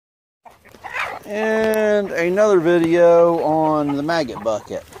And another video on the maggot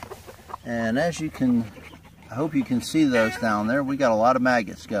bucket. And as you can, I hope you can see those down there, we got a lot of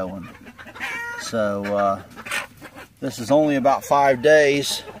maggots going. So this is only about 5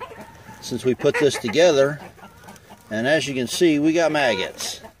 days since we put this together, and as you can see, we got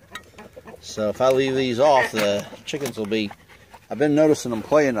maggots. So if I leave these off, the chickens will be, I've been noticing them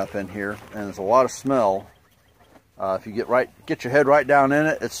playing up in here, and there's a lot of smell. If you get your head right down in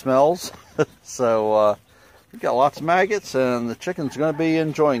it, it smells. So we've got lots of maggots, and the chickens are going to be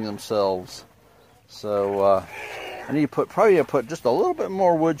enjoying themselves. So I need to probably put just a little bit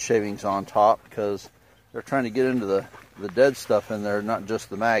more wood shavings on top, because they're trying to get into the dead stuff in there, not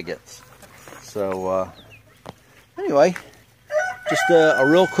just the maggots. So anyway, just a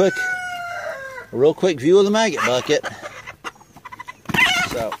real quick view of the maggot bucket.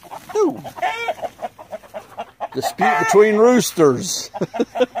 So, dispute between roosters.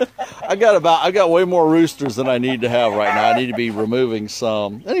 I got way more roosters than I need to have right now. I need to be removing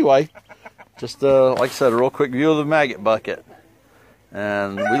some. Anyway, just like I said, a real quick view of the maggot bucket.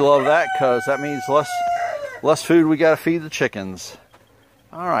 And we love that because that means less food we got to feed the chickens.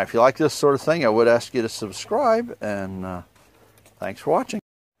 All right, if you like this sort of thing, I would ask you to subscribe, and thanks for watching.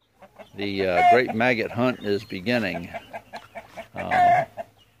 The great maggot hunt is beginning. I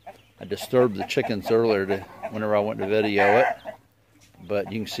disturbed the chickens earlier whenever I went to video it, but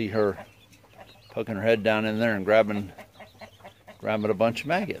you can see her poking her head down in there and grabbing a bunch of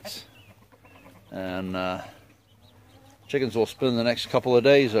maggots. And chickens will spend the next couple of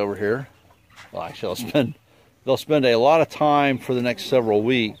days over here. Well, actually, they'll spend a lot of time for the next several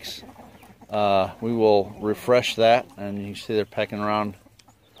weeks. We will refresh that, and you can see they're pecking around,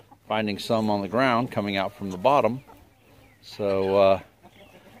 finding some on the ground coming out from the bottom. So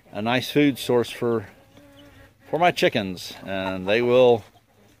a nice food source for my chickens, and they will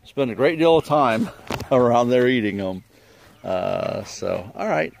spend a great deal of time around there eating them. So all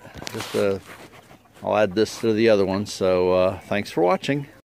right, just I'll add this to the other one. So thanks for watching.